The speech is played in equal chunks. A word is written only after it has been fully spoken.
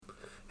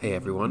Hey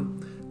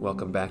everyone,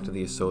 welcome back to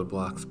the Yesod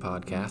Blocks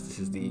podcast. This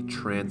is the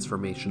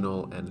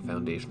transformational and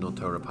foundational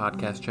Torah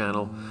podcast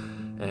channel,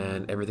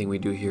 and everything we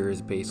do here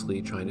is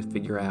basically trying to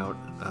figure out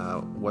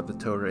what the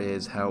Torah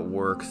is, how it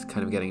works,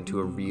 kind of getting to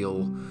a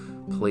real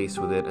place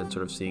with it and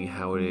sort of seeing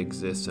how it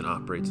exists and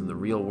operates in the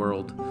real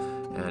world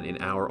and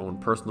in our own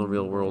personal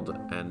real world,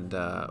 and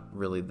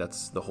really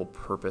that's the whole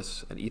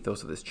purpose and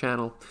ethos of this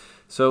channel.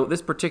 So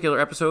this particular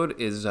episode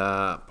is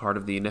part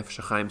of the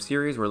Nefesh HaChaim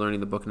series. We're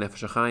learning the book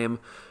Nefesh HaChaim,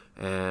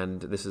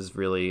 and this is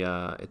really,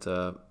 it's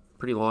a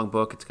pretty long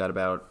book. It's got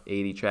about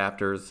 80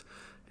 chapters,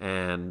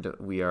 and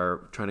we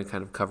are trying to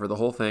kind of cover the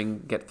whole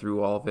thing, get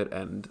through all of it,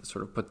 and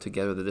sort of put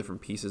together the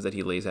different pieces that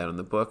he lays out in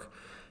the book.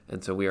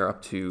 And so we are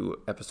up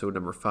to episode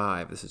number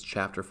 5. This is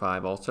chapter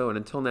 5 also. And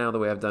until now, the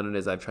way I've done it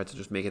is I've tried to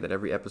just make it that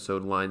every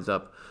episode lines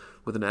up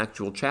with an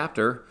actual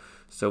chapter.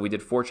 So we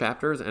did 4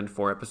 chapters and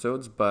 4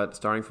 episodes. But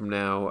starting from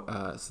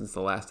now, since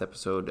the last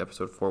episode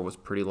 4 was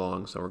pretty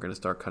long. So we're going to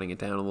start cutting it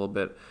down a little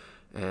bit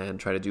and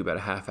try to do about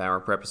a half hour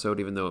per episode,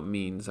 even though it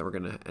means that we're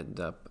going to end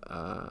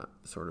up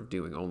sort of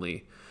doing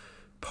only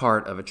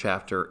part of a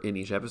chapter in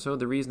each episode.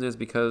 The reason is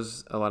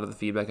because a lot of the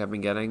feedback I've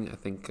been getting, I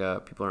think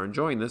people are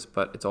enjoying this,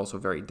 but it's also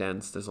very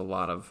dense. There's a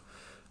lot of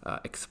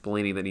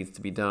explaining that needs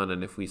to be done,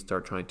 and if we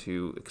start trying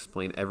to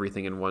explain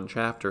everything in one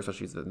chapter,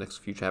 especially if the next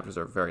few chapters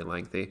are very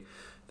lengthy,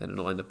 then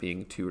it'll end up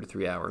being 2 to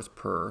 3 hours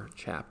per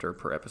chapter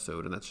per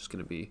episode, and that's just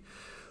going to be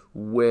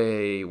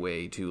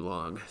way too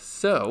long.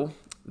 So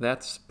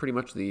that's pretty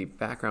much the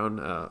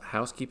background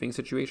housekeeping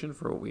situation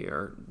for what we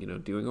are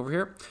doing over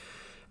here.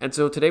 And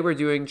so today we're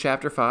doing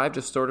chapter 5,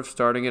 just sort of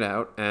starting it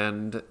out,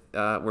 and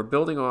we're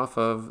building off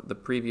of the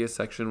previous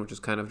section, which is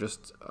kind of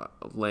just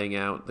laying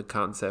out the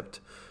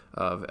concept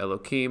of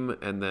Elokim,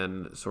 and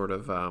then sort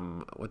of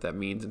what that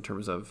means in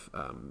terms of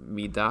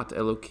Midat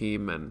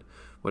Elokim, and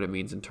what it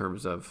means in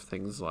terms of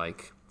things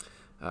like,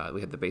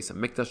 we had the Beis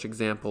HaMikdash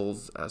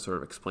examples, sort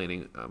of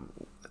explaining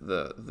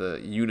the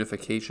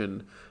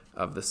unification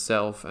of the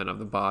self and of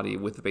the body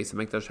with the Beis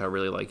HaMikdash, how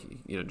really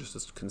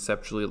just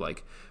conceptually,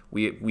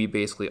 we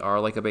basically are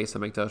like a Beis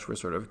HaMikdash. We're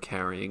sort of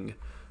carrying,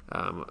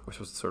 we're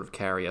supposed to sort of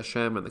carry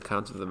Hashem, and the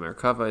concept of the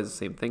Merkava is the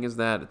same thing as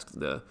that. It's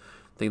the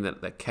thing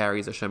that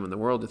carries Hashem in the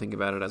world. To think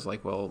about it as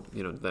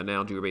the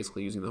analogy we're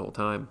basically using the whole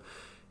time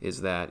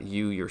is that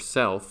you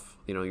yourself,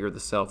 you're the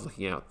self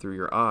looking out through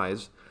your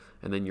eyes,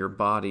 and then your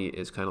body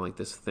is kind of like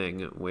this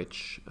thing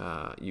which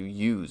you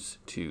use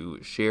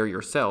to share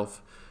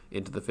yourself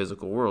into the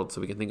physical world.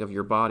 So we can think of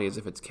your body as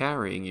if it's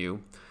carrying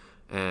you,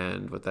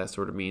 and what that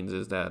sort of means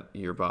is that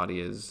your body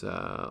is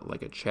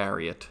like a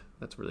chariot.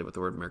 That's really what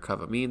the word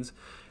Merkava means.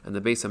 And the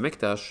Beis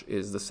HaMikdash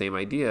is the same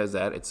idea, as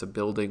that it's a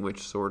building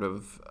which sort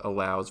of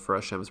allows for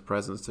Hashem's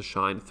presence to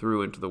shine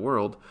through into the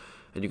world.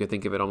 And you can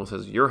think of it almost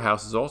as your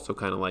house is also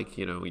kind of like,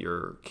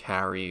 your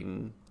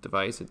carrying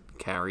device. It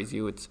carries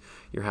you.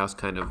 Your house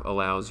kind of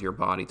allows your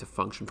body to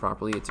function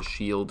properly. It's a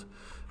shield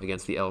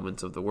against the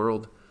elements of the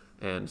world.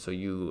 And so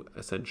you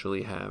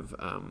essentially have,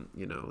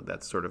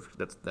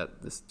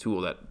 this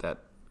tool that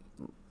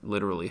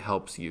literally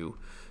helps you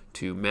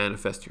to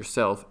manifest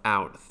yourself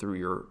out through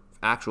your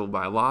actual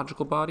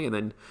biological body. And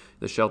then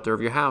the shelter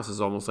of your house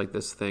is almost like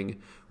this thing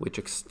which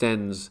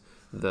extends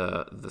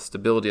the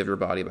stability of your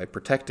body by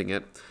protecting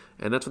it.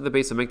 And that's what the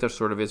Beis HaMikdash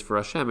sort of is for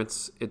Hashem.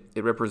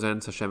 It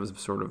represents Hashem's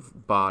sort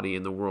of body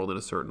in the world in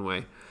a certain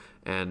way.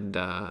 And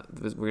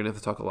we're going to have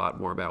to talk a lot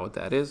more about what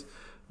that is.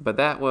 But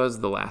that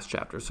was the last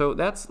chapter. So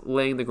that's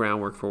laying the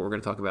groundwork for what we're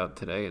going to talk about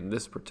today in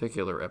this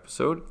particular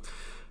episode.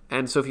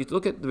 And so if you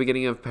look at the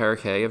beginning of Parak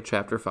Hay of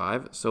chapter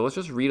 5, so let's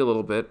just read a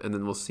little bit, and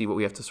then we'll see what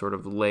we have to sort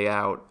of lay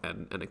out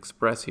and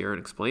express here and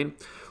explain.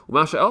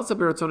 That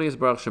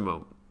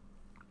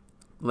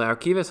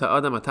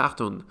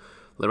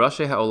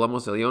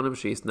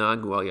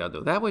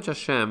which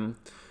Hashem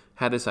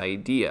had this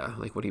idea,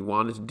 like what he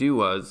wanted to do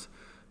was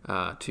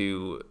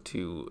to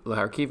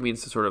laharkiv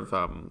means to sort of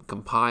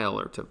compile,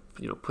 or to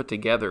put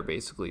together,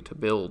 basically to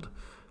build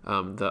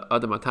the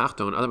Adam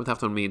HaTachton. Adam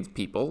HaTachton means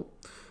people.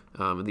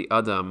 The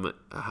Adam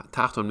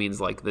Tachton means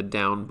like the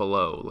down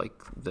below, like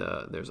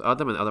there's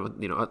Adam and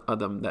Adam,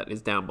 Adam that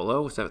is down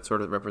below. So that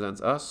sort of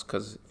represents us,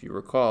 because if you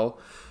recall,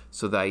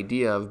 so the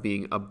idea of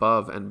being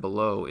above and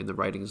below in the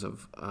writings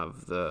of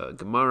the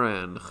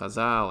Gemara and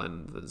Chazal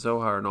and the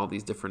Zohar and all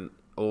these different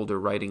older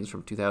writings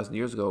from 2,000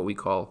 years ago, what we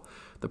call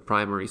the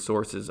primary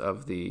sources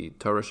of the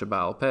Torah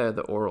Shebaal Peh,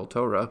 the oral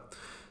Torah.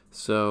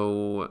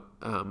 So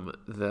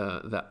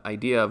the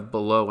idea of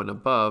below and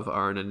above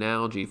are an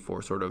analogy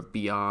for sort of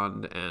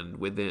beyond and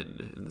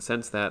within, in the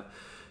sense that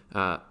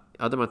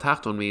Adam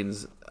HaTachton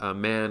means a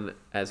man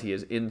as he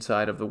is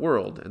inside of the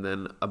world, and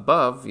then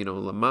above,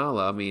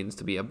 Lamala means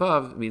to be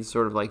above, means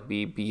sort of like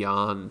be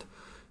beyond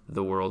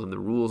the world and the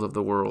rules of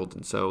the world.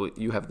 And so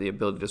you have the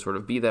ability to sort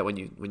of be that when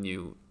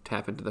you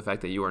tap into the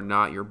fact that you are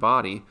not your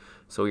body.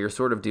 So what you're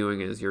sort of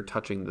doing is you're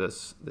touching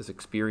this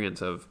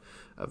experience of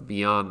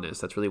beyondness.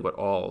 That's really what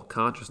all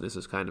consciousness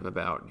is kind of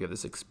about. You have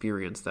this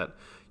experience that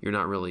you're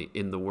not really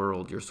in the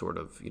world. You're sort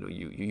of, you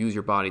use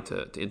your body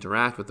to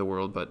interact with the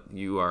world, but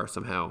you are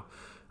somehow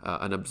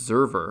an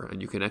observer,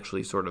 and you can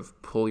actually sort of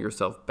pull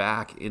yourself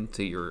back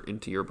into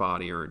your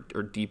body, or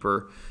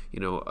deeper,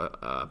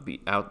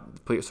 be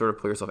out, pull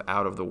yourself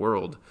out of the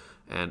world,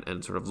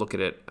 and sort of look at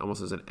it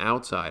almost as an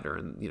outsider.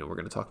 And we're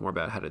going to talk more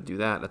about how to do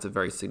that. That's a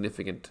very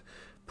significant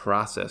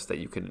process that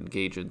you can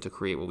engage in to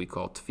create what we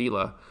call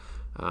tefillah,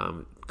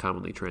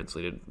 commonly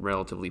translated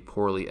relatively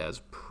poorly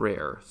as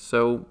prayer.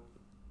 So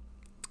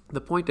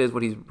the point is,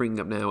 what he's bringing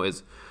up now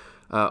is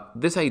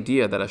this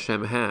idea that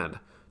Hashem had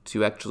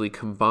to actually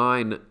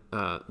combine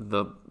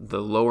the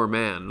lower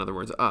man, in other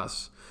words,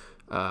 us,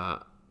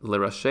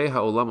 l'rashei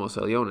ha'olamos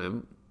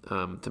elyonim,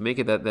 to make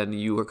it that then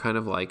you are kind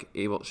of like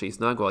able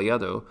sheisnagu al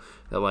yado,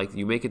 that like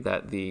you make it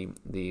that the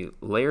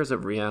layers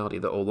of reality,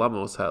 the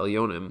olamos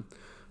ha'elyonim,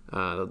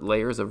 the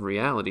layers of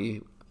reality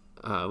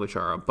which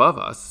are above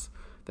us,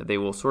 that they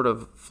will sort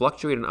of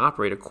fluctuate and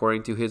operate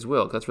according to His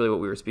will. That's really what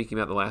we were speaking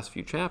about the last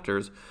few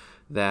chapters,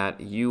 that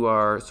you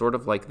are sort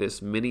of like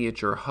this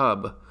miniature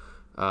hub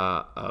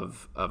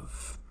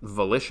of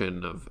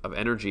volition, of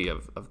energy,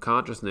 of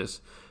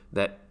consciousness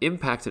that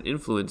impacts and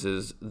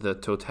influences the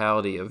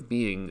totality of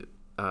being,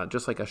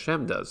 just like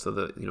Hashem does. So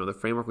the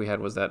framework we had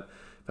was that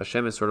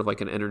Hashem is sort of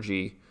like an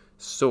energy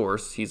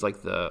source. He's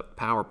like the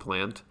power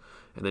plant,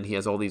 and then He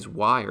has all these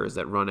wires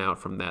that run out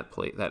from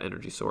that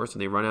energy source,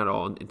 and they run out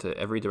all into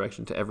every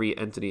direction, to every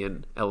entity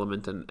and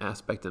element and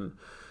aspect and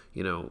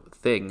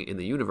thing in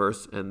the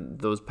universe. And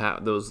those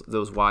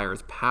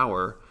wires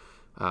power.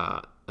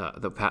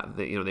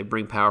 They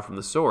bring power from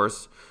the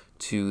source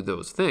to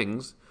those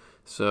things.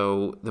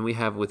 So then we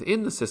have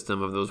within the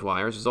system of those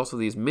wires, there's also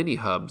these mini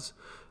hubs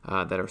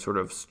that are sort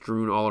of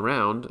strewn all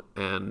around,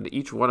 and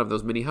each one of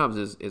those mini hubs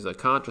is a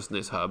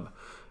consciousness hub.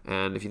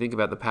 And if you think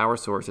about the power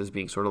source as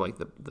being sort of like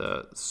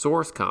the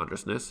source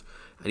consciousness,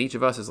 and each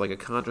of us is like a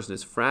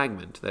consciousness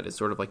fragment that is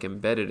sort of like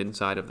embedded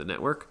inside of the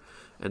network.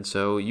 And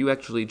so you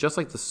actually, just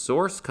like the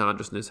source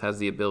consciousness has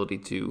the ability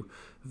to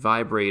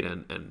vibrate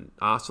and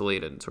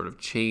oscillate and sort of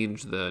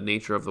change the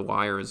nature of the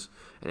wires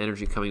and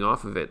energy coming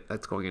off of it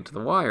that's going into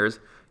the wires,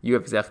 you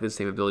have exactly the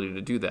same ability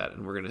to do that.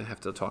 And we're going to have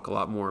to talk a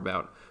lot more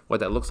about what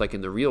that looks like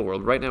in the real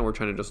world. Right now we're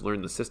trying to just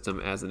learn the system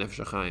as the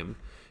Nefesh HaChaim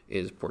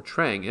is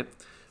portraying it.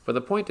 But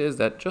the point is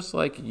that just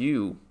like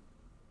you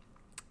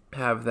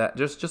have that,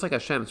 just like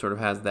Hashem sort of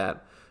has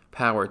that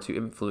power to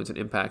influence and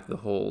impact the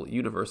whole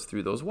universe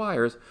through those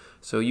wires,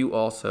 so you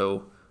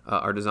also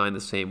are designed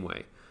the same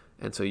way.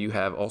 And so you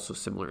have also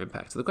similar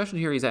impacts. So the question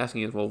here he's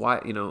asking is, well, why,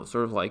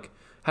 sort of like,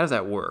 how does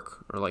that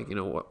work? Or like,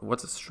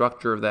 what's the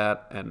structure of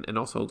that? And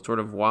also sort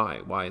of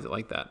why? Why is it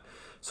like that?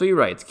 So he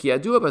writes, Ki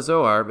yadua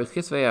b'Zohar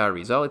b'chisvei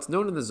Arizal. It's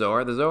known in the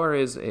Zohar. The Zohar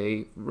is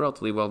a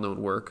relatively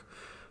well-known work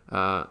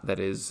that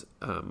is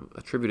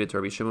attributed to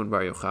Rabbi Shimon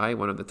Bar Yochai,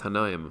 one of the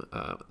Tanaim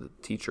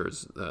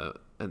teachers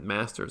and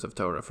masters of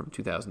Torah from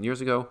 2,000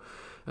 years ago,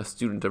 a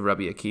student of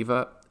Rabbi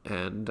Akiva.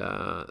 And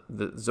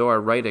the Zohar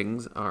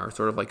writings are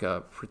sort of like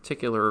a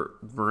particular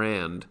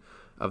brand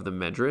of the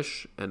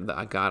Medrash and the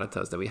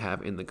Agaritas that we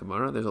have in the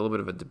Gemara. There's a little bit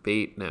of a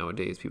debate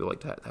nowadays. People like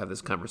to have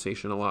this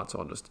conversation a lot, so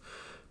I'll just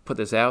put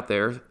this out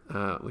there,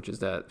 which is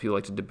that people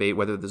like to debate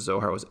whether the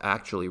Zohar was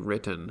actually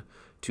written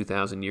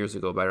 2,000 years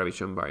ago by Rabbi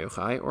Shimon Bar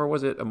Yochai, or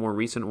was it a more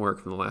recent work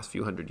from the last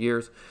few hundred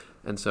years?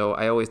 And so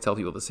I always tell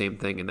people the same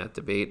thing in that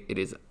debate. It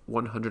is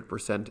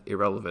 100%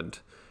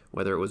 irrelevant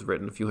whether it was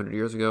written a few hundred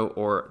years ago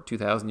or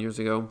 2,000 years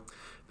ago,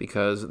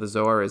 because the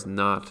Zohar is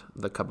not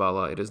the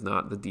Kabbalah. It is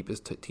not the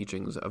deepest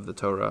teachings of the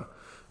Torah.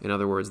 In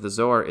other words, the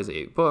Zohar is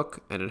a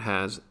book, and it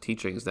has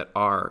teachings that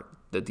are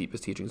the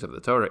deepest teachings of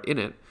the Torah in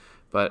it,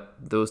 but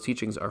those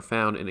teachings are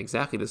found in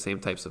exactly the same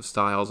types of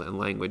styles and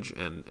language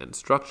and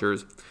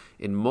structures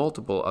in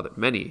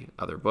many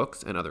other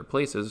books and other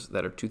places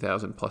that are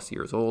 2,000 plus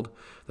years old.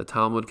 The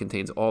Talmud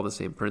contains all the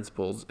same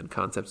principles and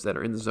concepts that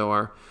are in the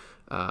Zohar.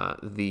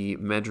 The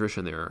Medrash,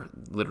 and there are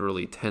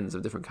literally tens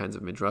of different kinds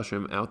of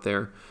Midrashim out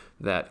there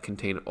that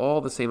contain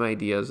all the same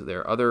ideas. There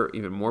are other,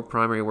 even more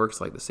primary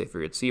works like the Sefer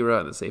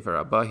Yetzirah and the Sefer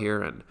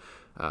Abahir and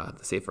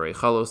the Sefer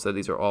Eichalos. So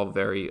these are all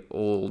very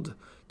old,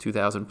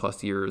 2,000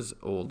 plus years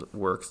old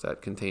works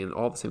that contain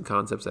all the same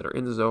concepts that are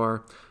in the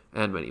Zohar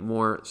and many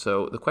more.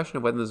 So the question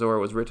of when the Zohar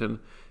was written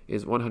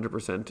is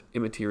 100%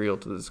 immaterial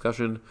to the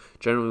discussion.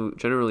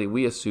 Generally,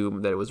 we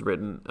assume that it was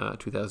written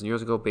 2,000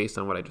 years ago based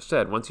on what I just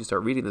said. Once you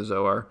start reading the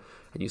Zohar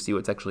and you see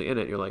what's actually in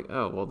it, you're like,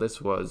 oh, well, this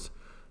is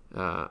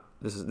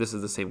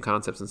the same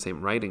concepts and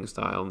same writing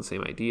style and the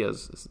same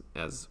ideas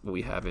as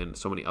we have in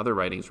so many other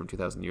writings from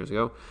 2,000 years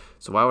ago.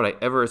 So why would I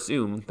ever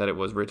assume that it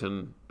was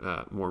written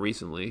more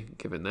recently,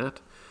 given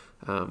that?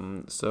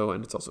 And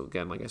it's also,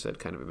 again, like I said,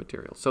 kind of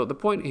immaterial. So the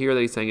point here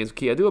that he's saying is,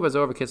 Ki yadua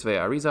b'Zohar v'kisvei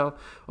Arizal,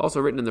 also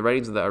written in the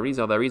writings of the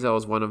Arizal. The Arizal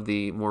is one of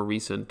the more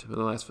recent,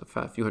 the last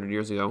few hundred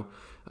years ago,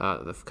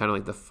 kind of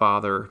like the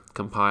father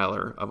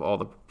compiler of all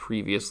the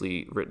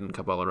previously written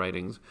Kabbalah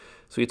writings.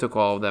 So he took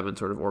all of them and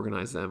sort of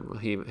organized them.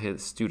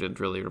 His student,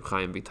 really, Reb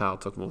Chaim Vital,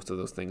 took most of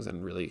those things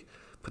and really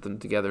put them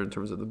together in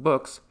terms of the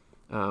books.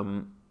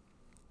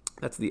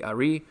 That's the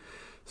Ari.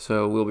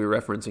 So we'll be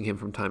referencing him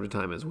from time to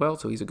time as well.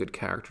 So he's a good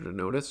character to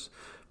notice.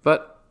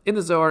 But in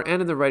the Zohar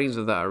and in the writings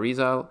of the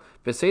Arizal,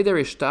 Beseder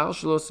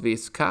Hishtalshelos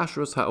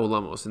v'Iskashrus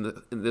ha'olamos,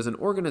 and there's an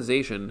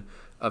organization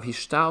of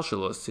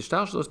Hishtalshelos.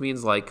 Hishtalshelos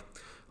means like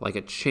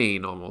a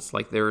chain almost.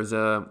 Like there's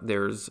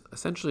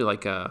essentially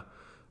like a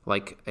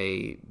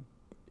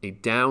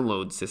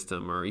download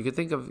system, or you could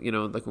think of,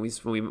 like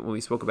when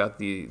we spoke about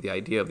the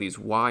idea of these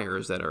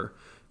wires that are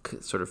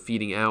sort of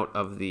feeding out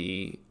of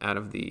the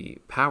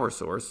power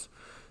source.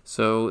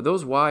 So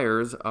those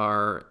wires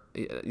are,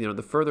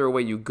 the further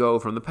away you go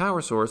from the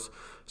power source,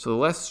 so the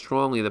less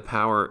strongly the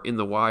power in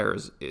the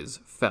wires is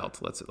felt.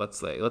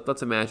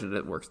 Let's imagine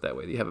it works that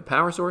way. You have a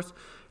power source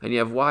and you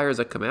have wires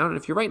that come out, and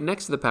if you're right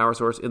next to the power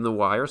source in the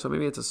wire, so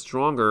maybe it's a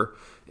stronger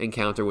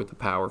encounter with the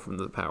power from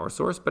the power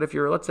source. But if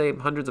you're, let's say,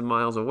 hundreds of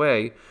miles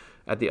away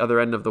at the other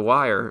end of the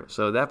wire,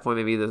 so at that point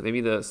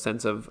maybe the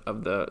sense of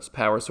the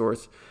power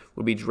source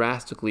would be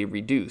drastically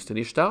reduced. And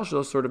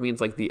Ishtalshelos sort of means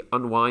like the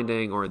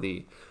unwinding or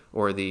the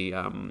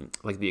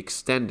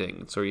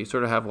extending. So you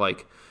sort of have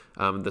like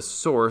the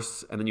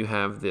source, and then you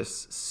have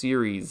this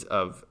series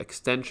of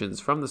extensions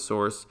from the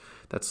source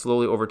that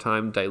slowly over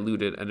time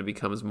dilute it, and it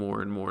becomes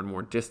more and more and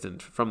more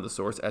distant from the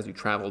source as you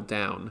travel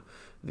down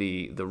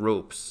the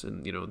ropes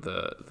and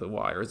the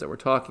wires that we're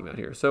talking about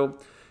here. So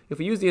if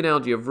we use the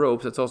analogy of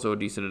ropes, it's also a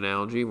decent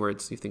analogy where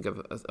you think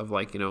of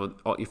like,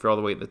 if you're all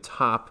the way at the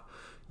top,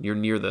 you're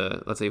near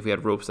let's say if we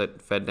had ropes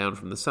that fed down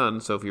from the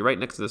sun, so if you're right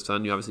next to the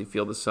sun, you obviously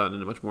feel the sun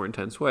in a much more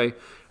intense way,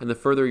 and the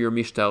further you're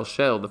mishtal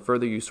shel, the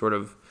further you sort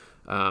of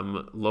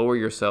lower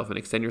yourself and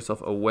extend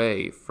yourself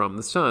away from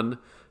the sun,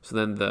 so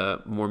then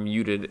the more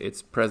muted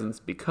its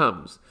presence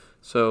becomes.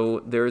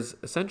 So there's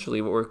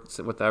essentially what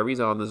the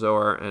Arizal and the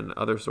Zohar and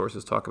other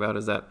sources talk about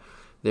is that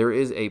there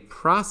is a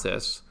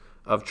process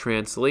of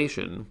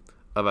translation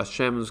of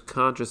Hashem's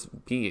conscious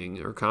being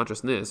or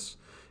consciousness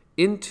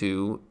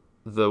into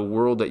the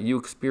world that you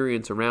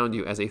experience around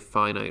you as a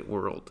finite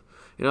world.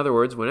 In other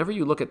words, whenever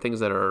you look at things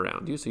that are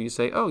around you, so you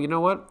say, oh, you know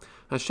what?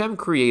 Hashem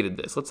created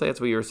this. Let's say that's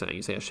what you're saying.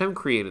 You say, Hashem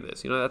created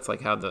this. That's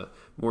like how the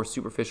more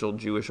superficial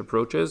Jewish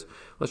approach is.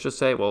 Let's just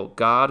say, well,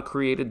 God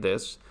created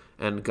this,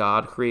 and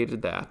God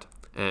created that.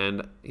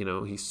 And,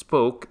 he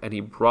spoke, and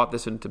he brought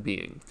this into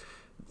being.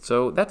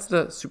 So that's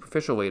the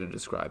superficial way to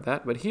describe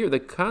that. But here,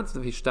 the concept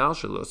of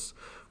Hishtalshelos,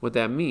 what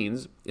that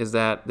means is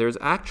that there's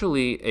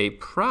actually a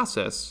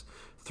process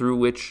through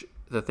which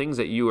the things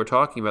that you are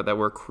talking about that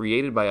were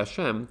created by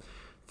Hashem,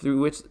 through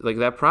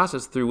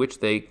which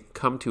they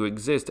come to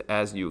exist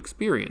as you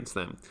experience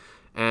them.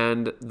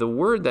 And the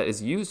word that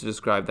is used to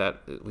describe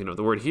that,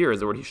 the word here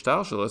is the word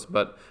Hishtalshelos,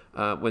 but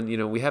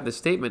when, we have this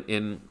statement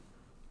in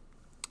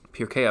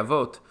Pirkei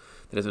Avot,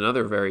 that is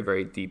another very,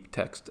 very deep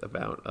text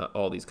about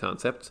all these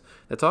concepts,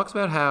 that talks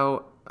about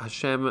how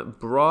Hashem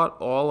brought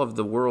all of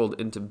the world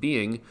into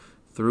being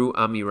through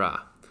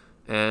Amirah.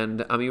 And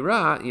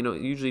Amirah,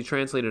 usually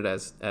translated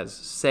as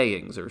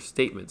sayings or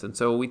statements. And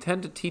so we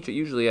tend to teach it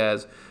usually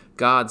as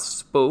God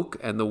spoke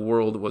and the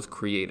world was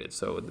created.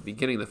 So at the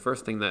beginning, the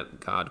first thing that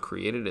God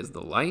created is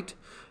the light.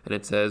 And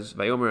it says,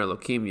 Vayomer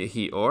Elokim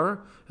Yehi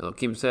Or.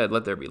 Elokim said,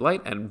 let there be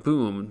light. And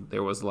boom,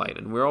 there was light.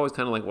 And we're always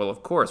kind of like, well,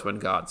 of course, when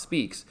God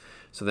speaks.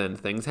 So then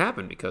things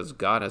happen because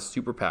God has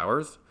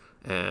superpowers.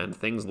 And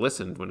things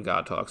listened when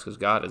God talks because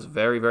God is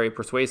very, very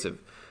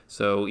persuasive.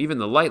 So even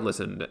the light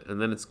listened,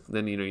 and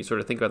then you sort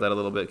of think about that a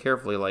little bit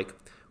carefully, like,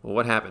 well,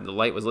 what happened? The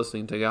light was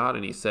listening to God,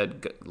 and he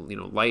said,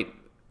 light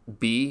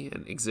be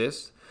and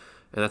exist,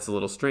 and that's a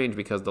little strange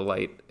because the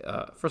light,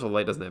 first of all,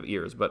 light doesn't have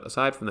ears, but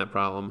aside from that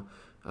problem,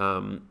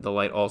 the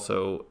light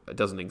also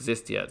doesn't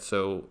exist yet.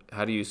 So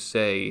how do you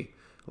say,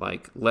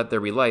 like, let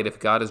there be light if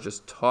God is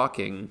just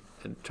talking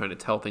and trying to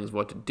tell things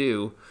what to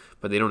do,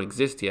 but they don't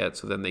exist yet,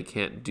 so then they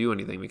can't do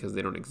anything because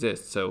they don't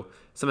exist. So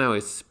somehow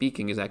his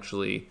speaking is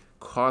actually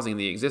causing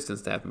the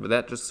existence to happen, but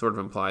that just sort of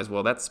implies,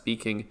 well, that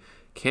speaking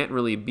can't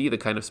really be the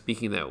kind of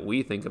speaking that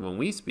we think of when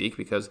we speak,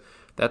 because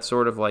that's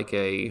sort of like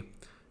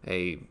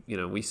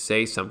we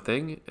say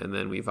something and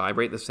then we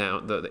vibrate the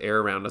sound, the air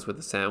around us with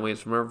the sound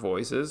waves from our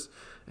voices,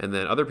 and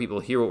then other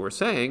people hear what we're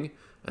saying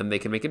and they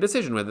can make a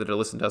decision whether to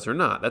listen to us or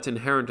not. That's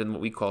inherent in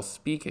what we call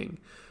speaking.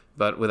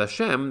 But with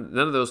Hashem,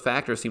 none of those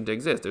factors seem to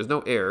exist. There's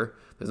no air,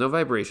 there's no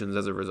vibrations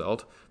as a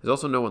result, there's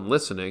also no one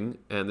listening,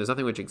 and there's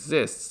nothing which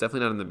exists,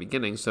 definitely not in the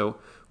beginning. So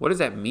what does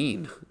that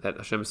mean, that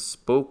Hashem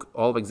spoke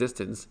all of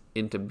existence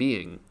into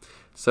being?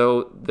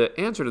 So the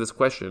answer to this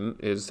question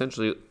is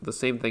essentially the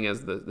same thing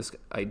as this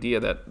idea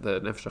that the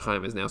Nefesh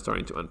HaChaim is now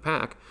starting to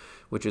unpack,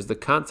 which is the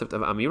concept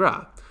of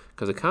Amirah.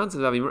 Because the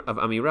concept of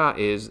Amirah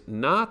is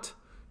not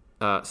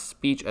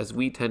speech as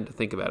we tend to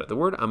think about it. The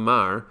word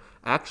Amar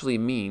actually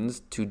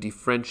means to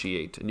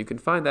differentiate. And you can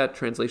find that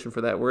translation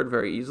for that word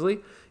very easily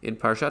in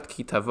Parshat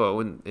Ki Tavo,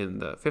 in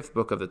the 5th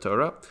book of the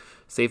Torah,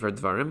 Sefer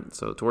Dvarim.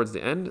 So towards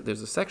the end,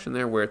 there's a section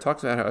there where it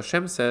talks about how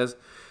Hashem says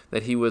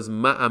that he was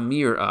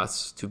ma'amir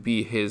us to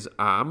be his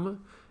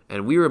Am,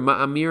 and we were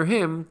ma'amir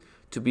him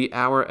to be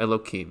our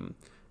Elokim.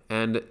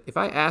 And if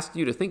I asked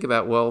you to think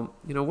about, well,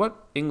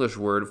 what English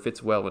word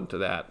fits well into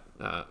that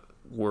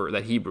word,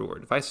 that Hebrew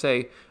word? If I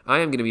say, I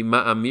am going to be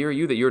ma'amir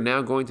you, that you're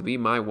now going to be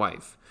my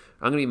wife,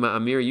 I'm going to be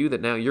ma'amir you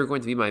that now you're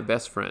going to be my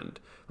best friend.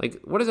 Like,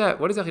 what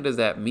exactly does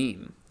that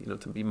mean?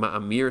 To be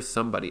ma'amir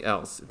somebody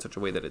else in such a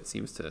way that it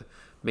seems to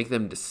make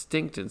them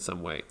distinct in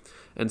some way.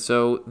 And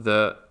so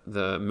the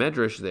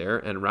Medrash there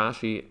and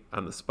Rashi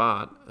on the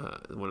spot,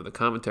 one of the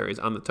commentaries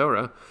on the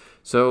Torah,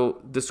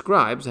 so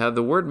describes how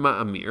the word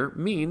ma'amir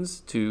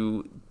means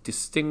to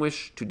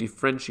distinguish, to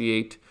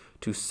differentiate,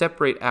 to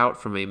separate out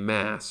from a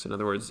mass. In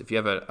other words, if you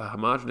have a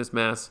homogeneous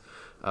mass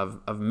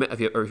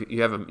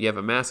you have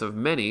a mass of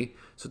many,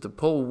 so to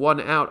pull one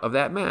out of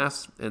that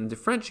mass and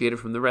differentiate it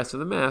from the rest of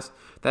the mass,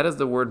 that is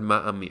the word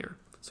ma'amir.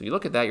 So you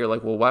look at that, you're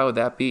like, well, why would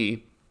that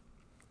be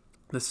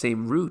the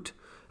same root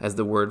as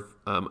the word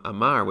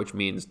amar, which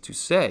means to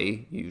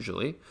say,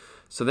 usually?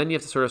 So then you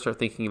have to sort of start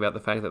thinking about the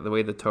fact that the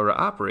way the Torah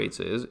operates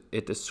is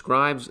it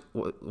describes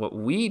what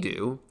we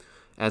do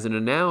as an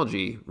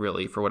analogy,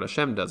 really, for what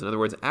Hashem does. In other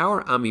words,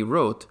 our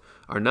amirot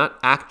are not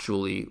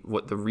actually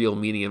what the real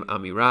meaning of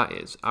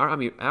amirah is. Our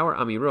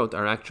amirot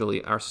are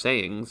actually our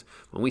sayings.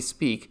 When we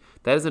speak,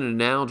 that is an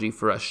analogy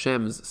for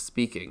Hashem's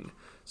speaking.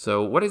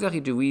 So what exactly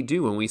do we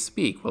do when we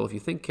speak? Well, if you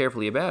think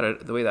carefully about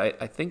it, the way that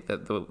I think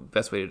that the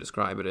best way to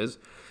describe it is,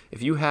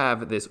 if you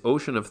have this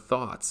ocean of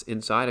thoughts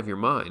inside of your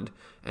mind,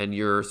 and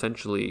you're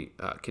essentially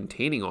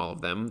containing all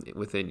of them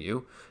within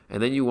you,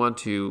 and then you want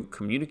to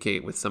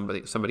communicate with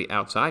somebody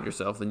outside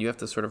yourself, then you have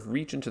to sort of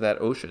reach into that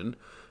ocean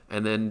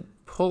and then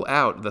pull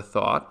out the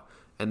thought,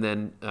 and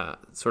then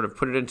sort of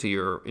put it into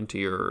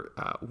your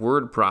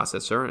word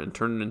processor and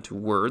turn it into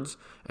words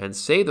and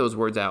say those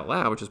words out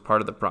loud, which is part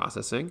of the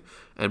processing,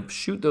 and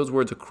shoot those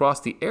words across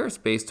the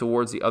airspace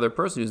towards the other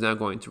person who's now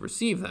going to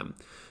receive them.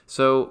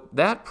 So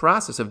that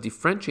process of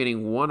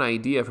differentiating one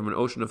idea from an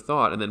ocean of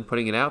thought and then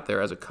putting it out there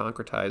as a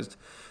concretized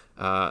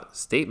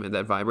statement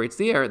that vibrates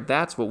the air,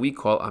 that's what we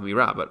call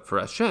amirah. But for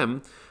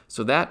Hashem,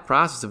 so that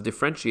process of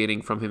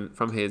differentiating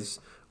from his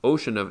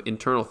ocean of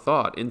internal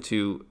thought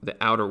into the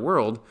outer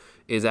world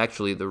is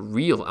actually the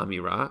real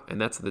amirah,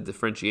 and that's the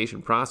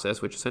differentiation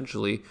process, which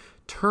essentially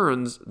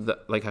turns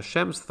like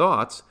Hashem's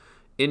thoughts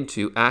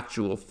into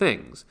actual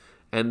things.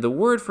 And the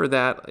word for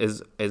that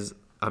is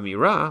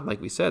amirah.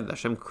 Like we said,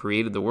 Hashem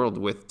created the world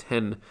with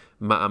 10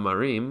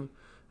 ma'amarim,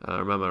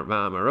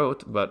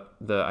 ma'amarot, but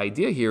the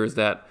idea here is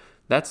that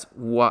that's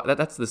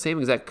the same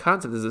exact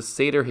concept as the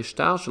Seder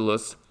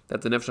Hishtalshelus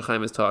that the Nefesh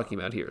HaChaim is talking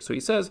about here. So he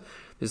says,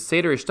 this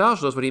Seder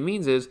Hishtalshelus, what he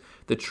means is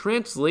the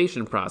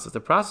translation process, the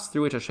process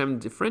through which Hashem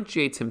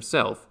differentiates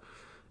himself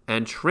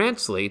and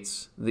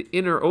translates the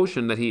inner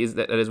ocean that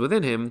is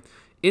within him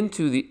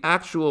into the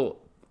actual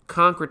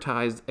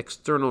concretized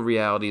external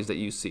realities that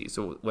you see.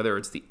 So whether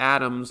it's the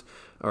atoms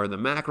or the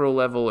macro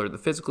level or the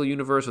physical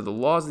universe or the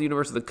laws of the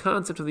universe or the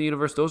concept of the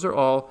universe, those are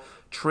all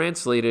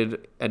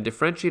translated and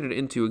differentiated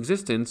into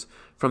existence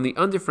from the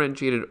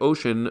undifferentiated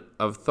ocean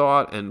of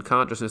thought and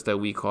consciousness that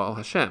we call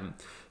Hashem.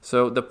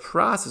 So the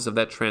process of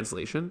that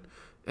translation,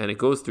 and it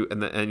goes through,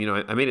 and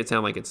I made it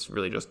sound like it's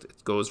really just,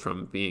 it goes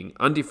from being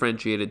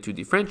undifferentiated to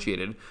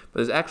differentiated, but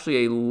there's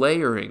actually a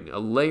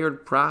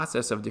layered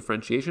process of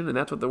differentiation, and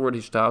that's what the word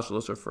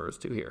Hishtalshelus refers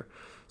to here.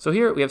 So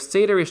here we have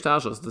Seder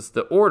Hishtalshelus, this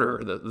the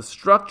order, the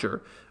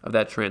structure of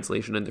that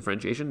translation and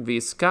differentiation,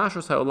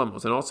 V'yiskashos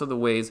ha'olamos, and also the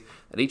ways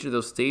that each of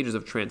those stages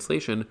of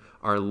translation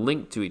are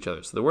linked to each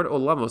other. So the word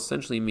olamos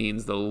essentially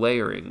means the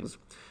layers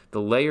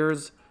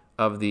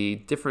of the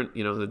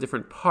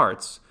different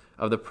parts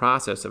of the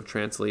process of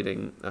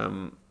translating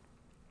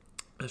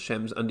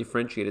Hashem's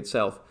undifferentiated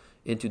self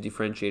into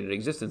differentiated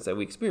existence that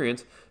we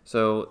experience.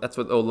 So that's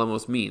what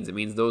olamos means. It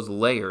means those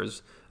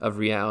layers of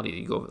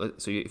reality.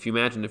 If you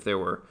imagine if there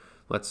were,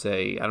 let's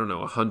say,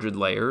 100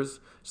 layers.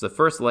 So the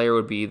first layer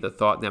would be the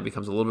thought now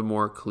becomes a little bit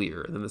more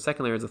clear. And then the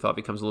second layer is the thought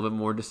becomes a little bit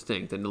more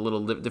distinct in a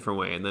little different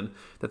way. And then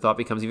the thought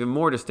becomes even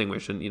more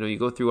distinguished. And, you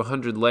go through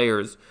 100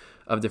 layers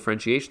of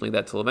differentiation like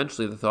that till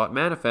eventually the thought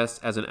manifests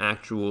as an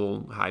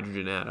actual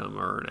hydrogen atom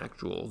or an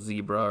actual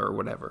zebra or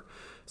whatever.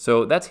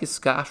 So that's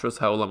hiskashros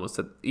ha'olamos,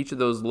 that each of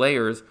those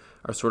layers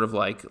are sort of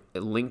like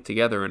linked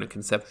together in a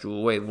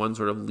conceptual way. One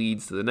sort of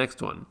leads to the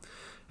next one.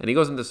 And he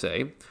goes on to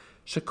say,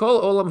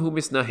 Shekol olam hu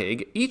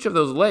misnaheg, each of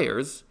those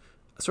layers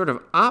sort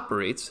of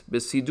operates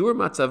b'sidur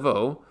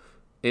matzavo,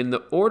 in the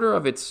order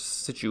of its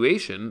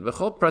situation,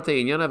 v'chol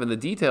pratei inyanav, in the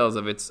details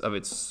of its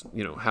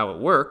how it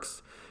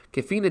works,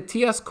 kefina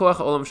tias koach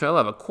olam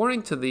shalav,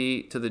 according to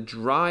the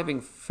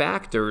driving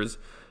factors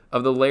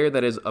of the layer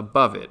that is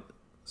above it.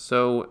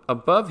 So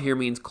above here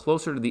means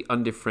closer to the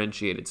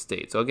undifferentiated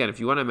state. So again, if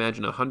you want to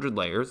imagine 100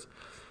 layers,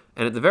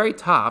 and at the very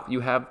top you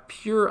have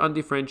pure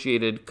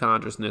undifferentiated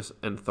consciousness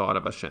and thought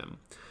of Hashem.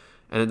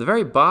 And at the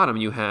very bottom,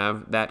 you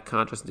have that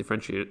consciousness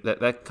differentiated.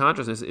 That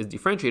consciousness is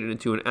differentiated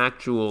into an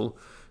actual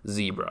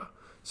zebra.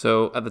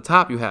 So at the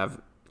top, you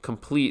have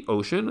complete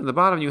ocean. At the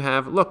bottom, you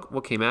have, look,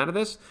 what came out of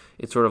this?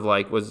 It sort of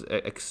like was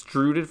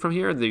extruded from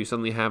here. You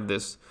suddenly have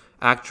this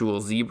actual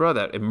zebra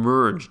that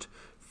emerged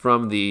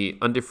from the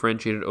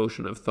undifferentiated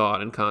ocean of thought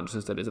and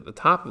consciousness that is at the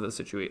top of the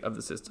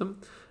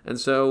system. And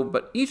so,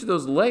 but each of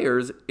those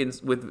layers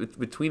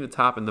between the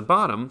top and the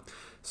bottom,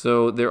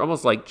 so they're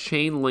almost like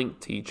chain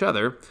linked to each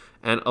other.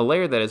 and a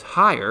layer that is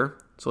higher.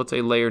 So let's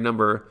say layer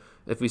number.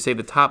 If we say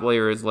the top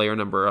layer is layer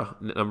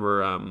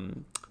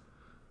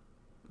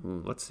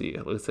let's say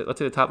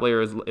the top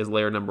layer is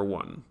layer number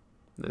 1.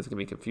 That's going to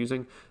be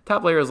confusing.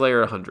 Top layer is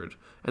layer 100,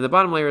 and the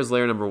bottom layer is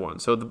layer number 1.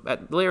 So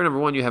at layer number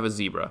 1 you have a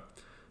zebra,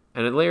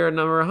 and at layer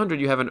number 100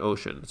 you have an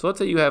ocean. So let's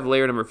say you have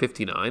layer number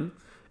 59,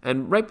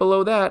 and right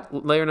below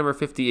that, layer number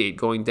 58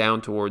 going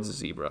down towards the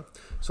zebra.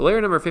 So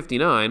layer number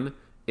 59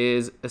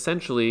 is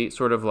essentially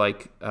sort of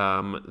like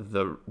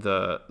it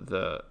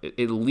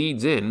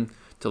leads in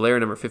to layer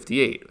number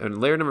 58,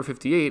 and layer number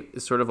 58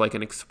 is sort of like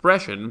an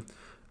expression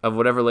of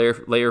whatever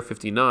layer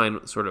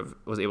 59 sort of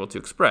was able to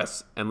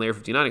express, and layer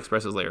 59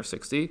 expresses layer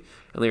 60,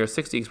 and layer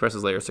 60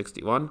 expresses layer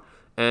 61.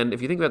 And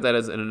if you think about that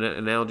as an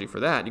analogy for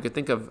that, you could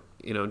think of,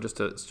 just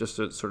to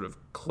sort of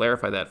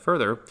clarify that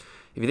further.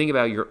 If you think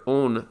about your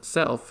own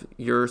self,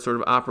 you're sort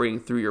of operating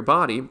through your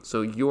body,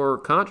 so your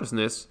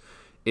consciousness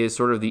is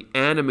sort of the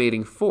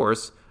animating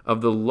force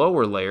of the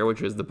lower layer,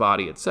 which is the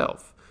body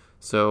itself.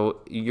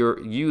 So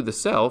you, the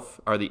self,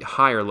 are the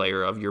higher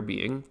layer of your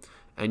being,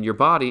 and your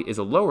body is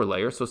a lower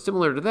layer. So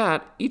similar to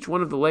that, each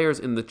one of the layers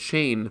in the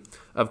chain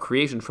of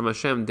creation from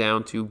Hashem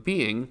down to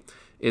being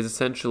is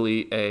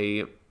essentially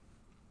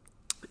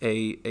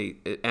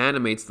it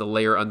animates the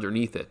layer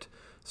underneath it.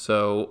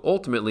 So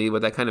ultimately,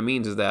 what that kind of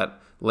means is that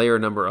layer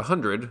number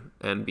 100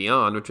 and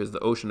beyond, which is the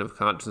ocean of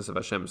consciousness of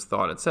Hashem's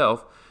thought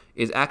itself,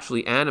 is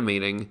actually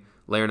animating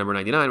layer number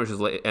 99, which is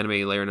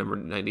animating layer number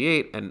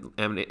 98, and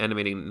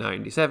animating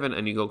 97,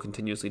 and you go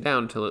continuously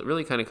down until it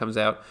really kind of comes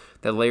out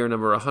that layer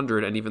number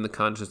 100, and even the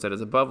consciousness that is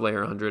above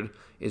layer 100,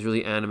 is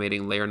really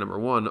animating layer number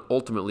 1,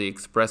 ultimately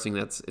expressing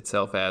that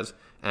itself as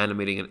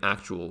animating an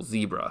actual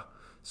zebra.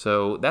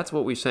 So that's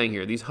what we're saying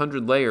here. These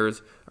 100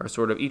 layers are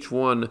sort of, each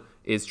one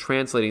is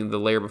translating the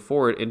layer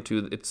before it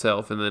into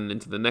itself and then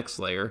into the next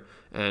layer,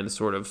 and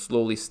sort of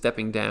slowly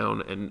stepping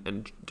down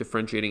and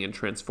differentiating and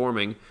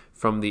transforming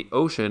from the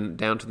ocean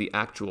down to the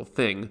actual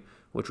thing,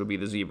 which would be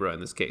the zebra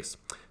in this case.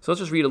 So let's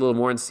just read a little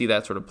more and see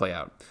that sort of play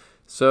out.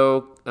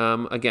 So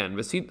again,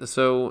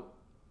 Shekol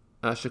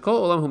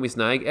Olam Hu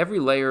Misnaig, every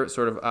layer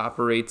sort of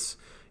operates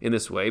in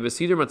this way.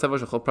 B'Sidur Matzavo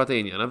Shechol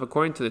Pratei Inyanav,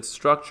 according to its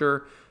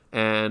structure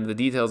and the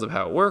details of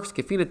how it works,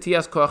 Kefina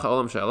Tias Koach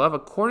Olam Sha'alav,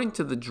 according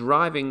to the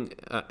driving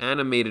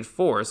animated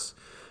force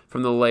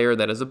from the layer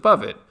that is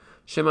above it.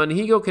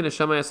 Shemanhigo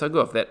Kineshama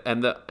Yasaguf, that,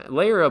 and the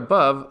layer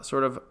above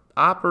sort of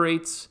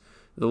operates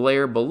the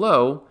layer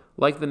below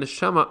like the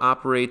neshama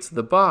operates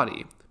the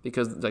body.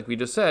 Because, like we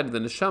just said, the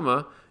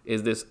neshama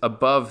is this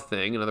above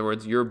thing. In other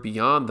words, you're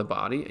beyond the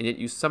body, and yet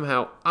you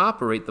somehow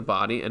operate the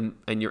body,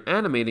 and you're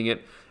animating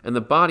it, and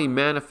the body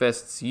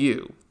manifests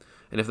you.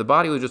 And if the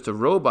body was just a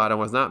robot and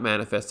was not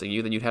manifesting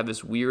you, then you'd have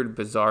this weird,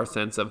 bizarre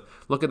sense of,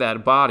 look at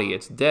that body,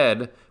 it's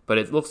dead, but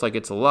it looks like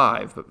it's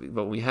alive.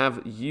 But we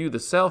have you, the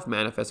self,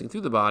 manifesting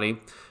through the body,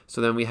 so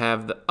then we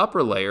have the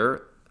upper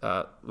layer,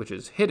 which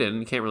is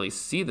hidden. You can't really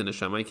see the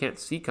neshama, you can't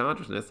see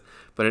consciousness,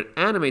 but it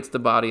animates the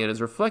body and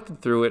is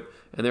reflected through it,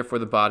 and therefore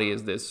the body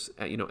is this,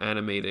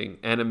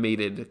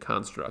 animated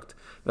construct.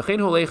 That's how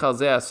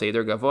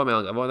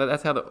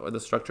the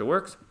structure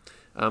works.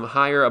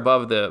 Higher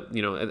above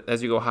the,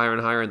 as you go higher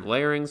and higher in the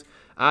layerings,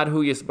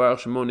 Adhu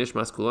Yisbarach Shemo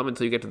Nishmas Kulam,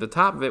 until you get to the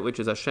top of it, which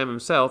is Hashem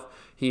himself.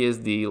 He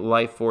is the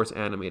life force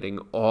animating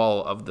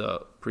all of the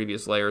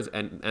previous layers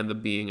and the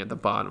being at the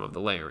bottom of the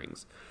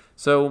layerings.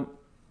 So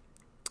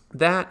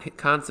that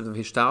concept of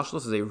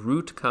Hishtalshlus is a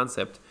root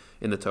concept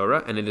in the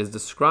Torah, and it is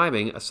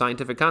describing a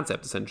scientific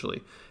concept,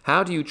 essentially.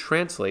 How do you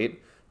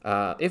translate,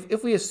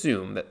 if we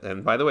assume that,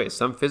 and by the way,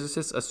 some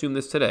physicists assume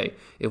this today,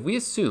 if we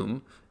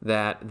assume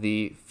that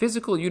the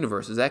physical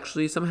universe is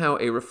actually somehow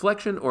a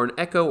reflection or an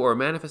echo or a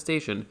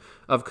manifestation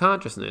of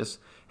consciousness,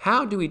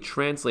 how do we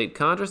translate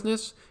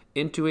consciousness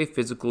into a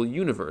physical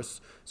universe?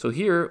 So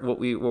here, what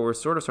we're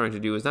sort of starting to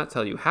do is not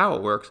tell you how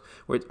it works.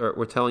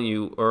 We're telling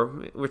you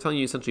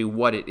essentially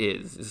what it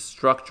is, the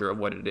structure of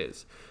what it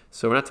is.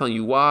 So we're not telling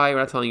you why. We're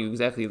not telling you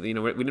exactly. We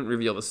didn't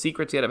reveal the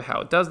secrets yet of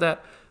how it does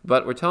that,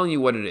 but we're telling you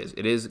what it is.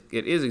 It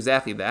is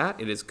exactly that.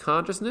 It is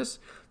consciousness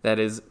that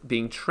is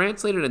being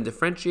translated and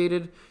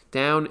differentiated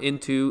down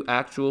into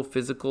actual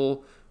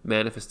physical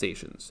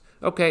manifestations.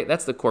 Okay,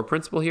 that's the core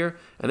principle here,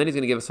 and then he's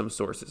going to give us some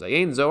sources.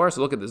 Ayin Zohar,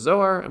 so look at the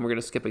Zohar, and we're going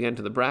to skip again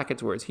to the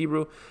brackets where it's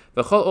Hebrew.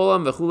 V'chol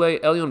olam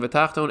v'chulei elyon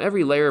v'tachton,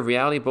 every layer of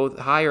reality, both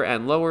higher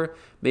and lower.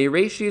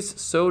 Meireshis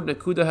sod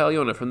nakuda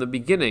ha'elyona, from the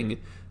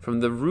beginning, from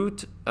the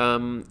root,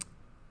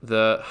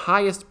 the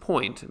highest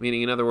point,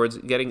 meaning in other words,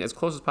 getting as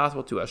close as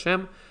possible to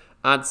Hashem,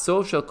 ad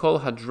so shel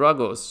kol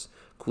hadragos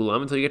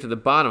kulam, until you get to the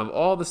bottom of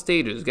all the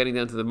stages, getting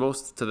down to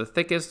the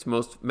thickest,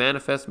 most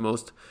manifest,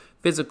 most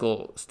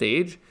physical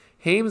stage.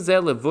 Heim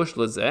zeh levush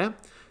lezeh,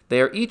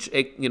 they are each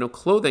a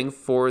clothing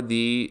for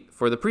the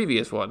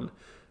previous one.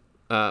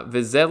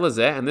 V'zeh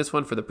lezeh, and this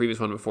one for the previous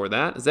one before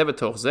that. Zeh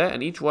b'toch zeh,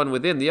 and each one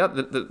within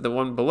the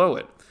one below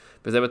it.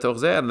 V'zeh b'toch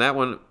zeh, and that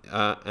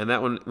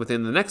one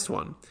within the next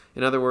one.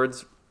 In other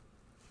words,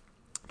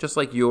 just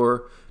like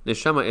your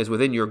neshama is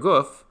within your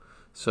guf,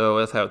 So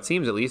that's how it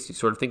seems, at least. You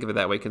sort of think of it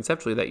that way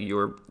conceptually, that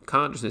your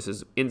consciousness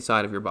is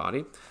inside of your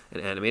body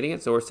and animating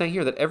it. So we're saying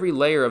here that every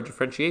layer of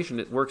differentiation,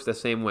 it works the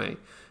same way.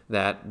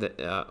 That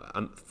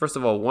first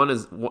of all, one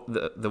is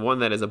the one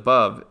that is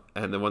above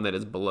and the one that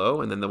is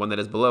below, and then the one that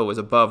is below is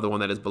above the one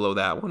that is below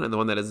that one, and the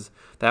one that is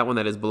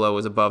below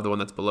is above the one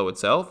that's below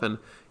itself, and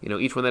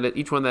each one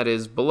that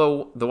is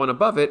below the one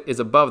above it is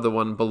above the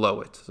one below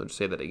it. So just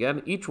say that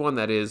again. Each one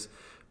that is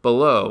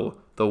below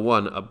the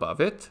one above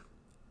it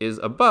is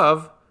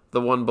above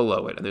the one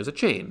below it, and there's a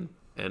chain,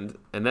 and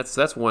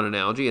that's one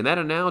analogy, and that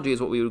analogy is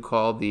what we would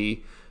call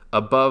the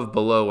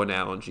above-below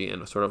analogy,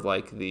 and sort of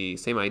like the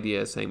same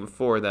idea as saying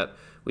before that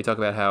we talk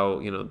about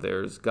how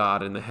there's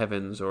God in the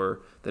heavens,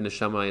 or the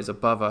neshama is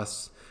above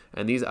us,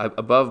 and these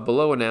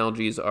above-below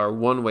analogies are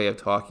one way of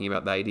talking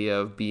about the idea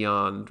of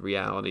beyond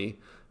reality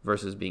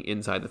versus being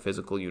inside the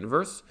physical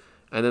universe.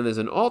 And then there's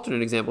an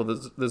alternate example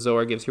that the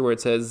Zohar gives here where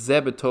it says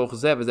zeh b'toch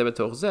zeh v'zeh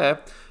b'toch zeh,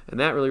 and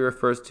that really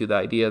refers to the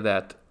idea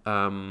that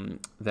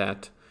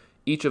that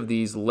each of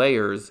these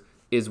layers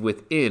is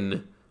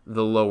within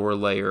the lower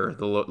layer,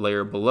 the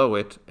layer below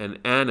it, and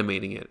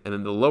animating it. And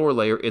then the lower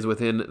layer is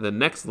within the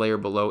next layer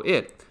below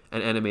it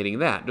and animating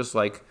that, just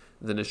like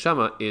the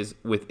neshama is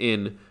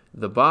within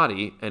the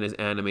body and is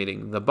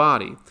animating the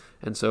body.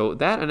 And so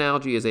that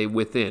analogy is a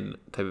within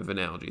type of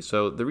analogy.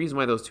 So the reason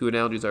why those two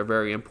analogies are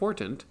very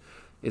important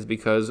is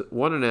because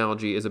one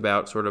analogy is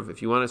about sort of,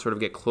 if you want to sort of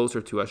get closer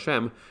to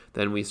Hashem,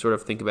 then we sort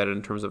of think about it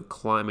in terms of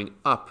climbing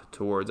up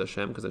towards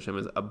Hashem, because Hashem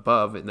is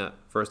above in that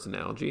first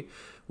analogy.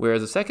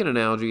 Whereas the second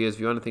analogy is, if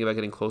you want to think about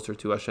getting closer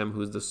to Hashem,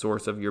 who's the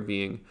source of your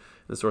being,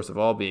 the source of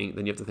all being,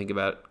 then you have to think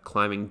about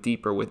climbing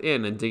deeper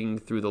within and digging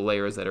through the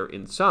layers that are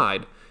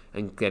inside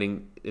and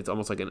it's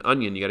almost like an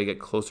onion. You got to get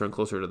closer and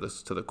closer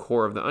to the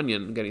core of the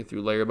onion, getting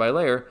through layer by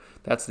layer.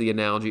 That's the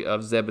analogy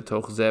of zeh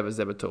b'toch zeh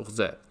v'zeh b'toch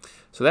zeh.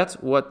 So that's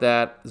what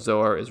that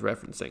Zohar is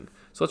referencing.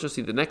 So let's just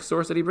see the next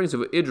source that he brings.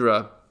 So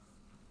Idra,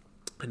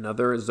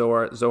 another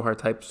Zohar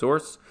type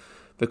source.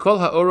 V'kol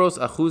ha'oros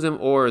achuzim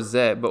or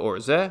zeh b'or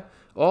zeh.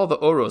 All the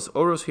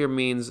oros here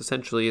means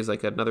essentially is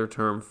like another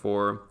term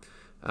for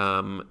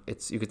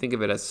you could think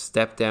of it as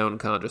step down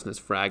consciousness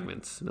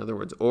fragments. In other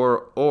words,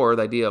 or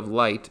the idea of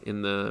light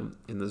in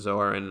the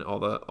Zohar and all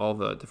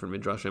the different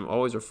midrashim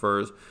always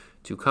refers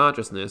to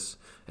consciousness.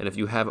 And if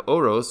you have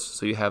oros,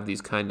 so you have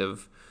these kind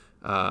of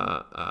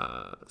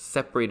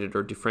separated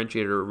or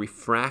differentiated or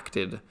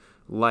refracted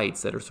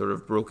lights that are sort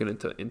of broken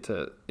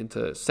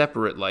into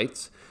separate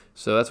lights.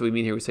 So that's what we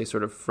mean here. We say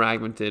sort of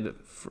fragmented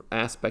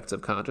aspects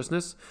of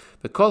consciousness.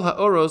 But kol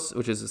ha'oros,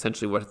 which is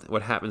essentially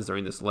what happens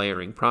during this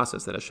layering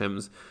process, that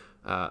Hashem's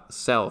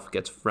self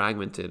gets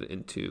fragmented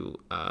into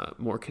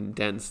more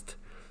condensed,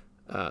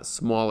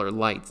 smaller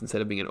lights.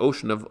 Instead of being an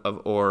ocean of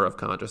ore of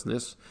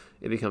consciousness,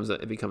 it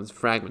becomes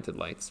fragmented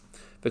lights.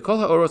 But kol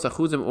ha'oros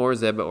achuzim or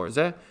zeh b'or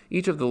zeh.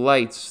 Each of the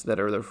lights that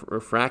are the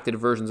refracted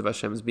versions of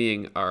Hashem's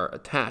being are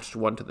attached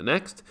one to the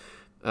next.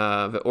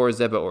 Or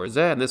zeh b'or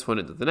zeh, and this one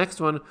into the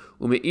next one.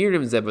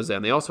 Ume'irim zeh b'zeh,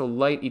 and they also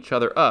light each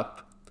other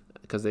up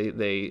because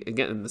they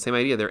again the same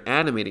idea. They're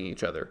animating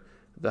each other.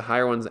 The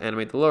higher ones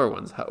animate the lower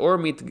ones. Ha'or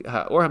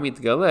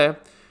hamitgaleh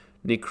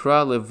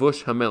nikra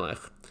levush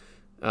hamelech.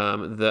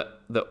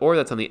 The or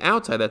that's on the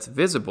outside, that's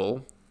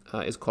visible,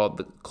 is called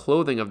the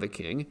clothing of the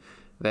king.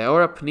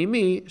 Ve'or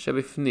pnimi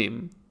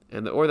shebifnim,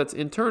 and the or that's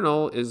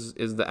internal is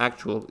the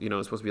actual.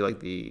 It's supposed to be like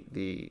the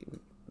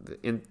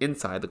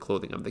inside the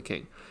clothing of the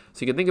king.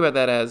 So you can think about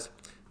that as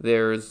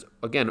there's,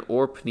 again,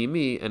 or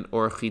pnimi and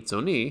or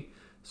chitzoni.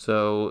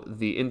 So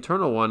the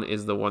internal one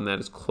is the one that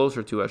is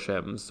closer to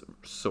Hashem's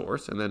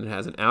source, and then it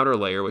has an outer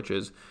layer, which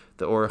is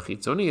the or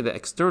chitzoni, the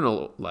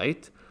external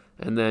light,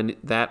 and then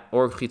that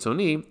or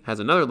chitzoni has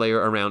another layer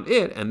around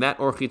it, and that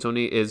or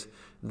chitzoni is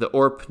the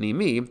or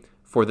pnimi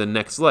for the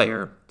next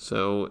layer.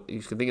 So you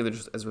can think of it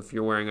just as if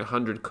you're wearing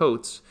 100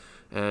 coats,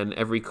 and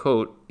every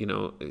coat,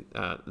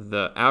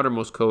 the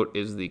outermost coat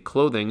is the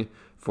clothing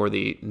for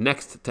the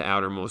next to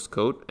outermost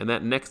coat, and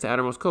that next to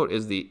outermost coat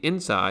is the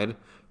inside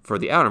for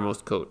the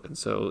outermost coat. And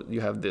so you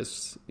have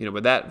this,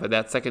 but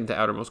that second to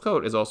outermost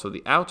coat is also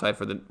the outside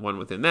for the one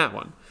within that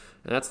one.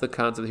 And that's the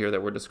concept here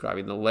that we're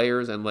describing, the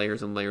layers and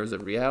layers and layers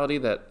of reality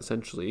that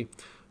essentially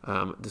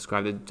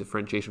describe the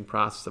differentiation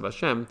process of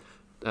Hashem,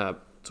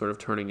 sort of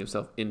turning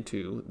himself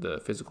into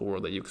the physical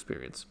world that you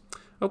experience.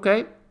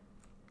 Okay.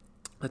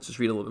 Let's just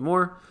read a little bit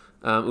more.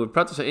 So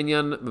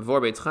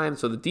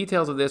the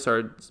details of this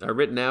are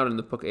written out in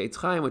the book Eitz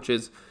Chaim, which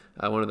is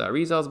one of the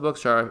Arizal's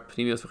books, Shar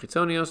Pnimios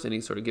v'Chitzonios, and he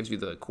sort of gives you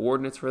the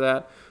coordinates for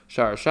that.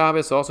 Shar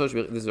Shabbos also,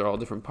 these are all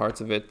different parts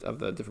of it, of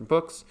the different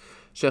books.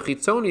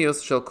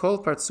 Shechitzonios shel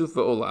kol partzuf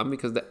v'olam,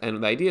 because the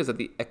idea is that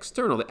the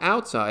external, the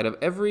outside of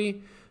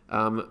every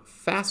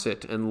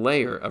facet and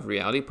layer of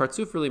reality,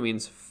 partzuf really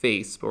means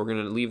face, but we're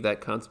going to leave that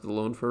concept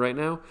alone for right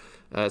now.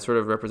 It sort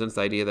of represents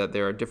the idea that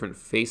there are different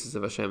faces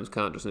of Hashem's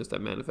consciousness that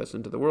manifest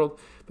into the world.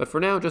 But for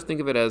now, just think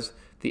of it as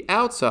the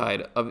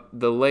outside of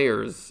the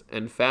layers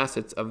and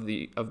facets of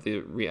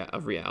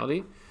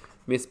reality.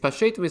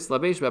 Mispashet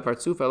mislabesh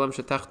b'partzuf elam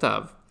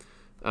shetachtav.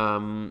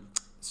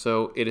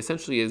 So it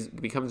essentially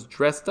becomes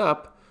dressed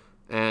up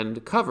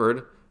and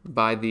covered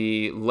by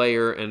the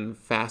layer and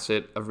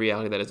facet of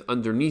reality that is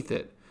underneath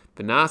it.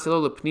 And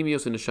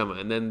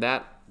then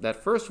that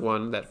first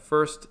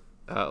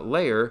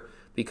layer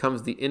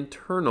becomes the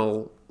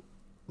internal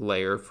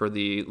layer for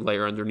the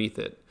layer underneath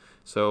it.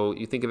 So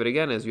you think of it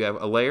again as you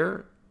have a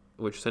layer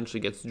which essentially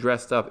gets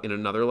dressed up in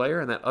another layer,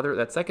 and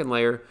that second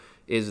layer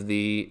is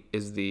the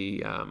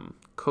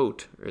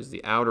coat, or is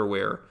the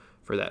outerwear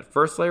for that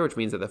first layer, which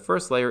means that the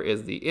first layer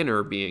is the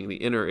inner being. The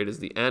inner, it is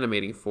the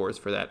animating force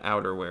for that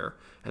outerwear,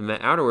 and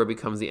that outerwear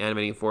becomes the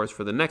animating force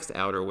for the next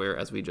outerwear,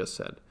 as we just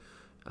said.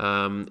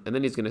 And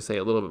then he's going to say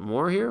a little bit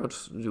more here. I'll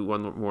just do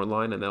one more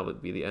line, and that'll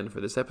be the end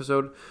for this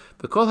episode.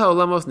 And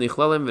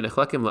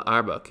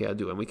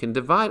we can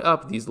divide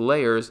up these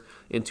layers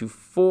into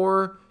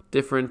 4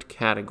 different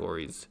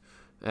categories,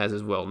 as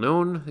is well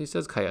known. He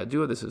says,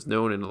 Kayadua, this is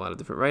known in a lot of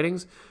different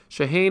writings.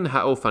 Shehein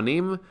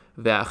ha'ofanim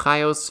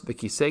ve'achayos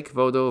v'kisei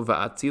kvodo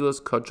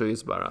va'atzilos kodsho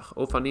yisbarach.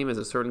 Ofanim is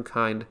a certain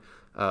kind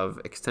of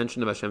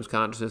extension of Hashem's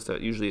consciousness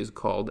that usually is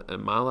called a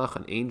malach,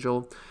 an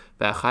angel.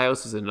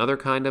 Ve'achayos is another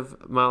kind of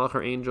malach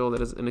or angel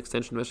that is an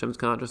extension of Hashem's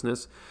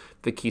consciousness.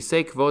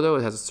 V'kisei kvodo,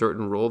 it has a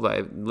certain role.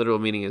 The literal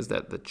meaning is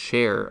that the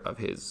chair of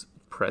his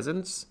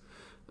presence.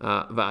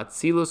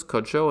 Va'atzilus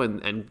kodsho,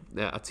 and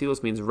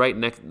atzilus means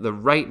the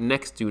right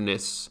next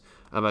to-ness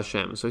of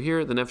Hashem. So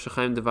here the Nefesh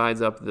HaChaim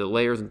divides up the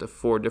layers into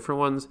 4 different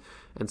ones.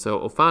 And so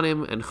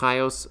ofanim and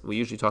chayos, we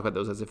usually talk about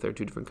those as if they're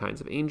 2 different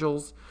kinds of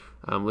angels,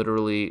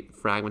 literally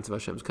fragments of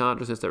Hashem's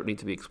consciousness that need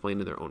to be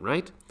explained in their own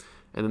right.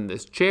 And then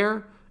this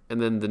chair,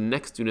 and then the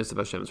next to-ness of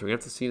Hashem. So we're going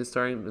to have to see,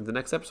 starting in the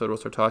next episode, we'll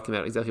start talking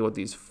about exactly what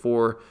these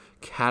 4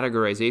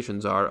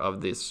 categorizations are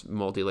of this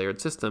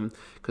multi-layered system,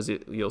 because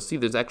you'll see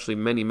there's actually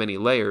many, many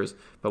layers,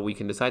 but we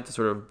can decide to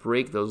sort of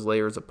break those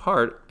layers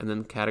apart and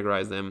then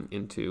categorize them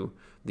into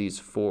these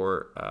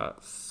 4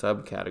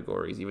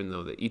 subcategories, even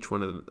though each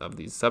one of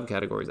these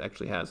subcategories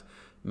actually has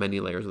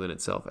many layers within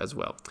itself as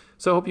well.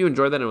 So I hope you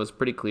enjoyed that, and it was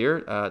pretty clear.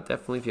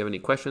 Definitely, if you have any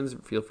questions,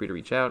 feel free to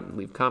reach out and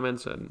leave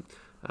comments, and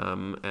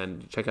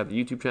check out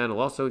the YouTube channel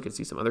also. You can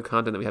see some other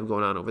content that we have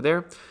going on over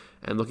there.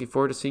 And looking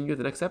forward to seeing you in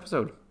the next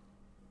episode.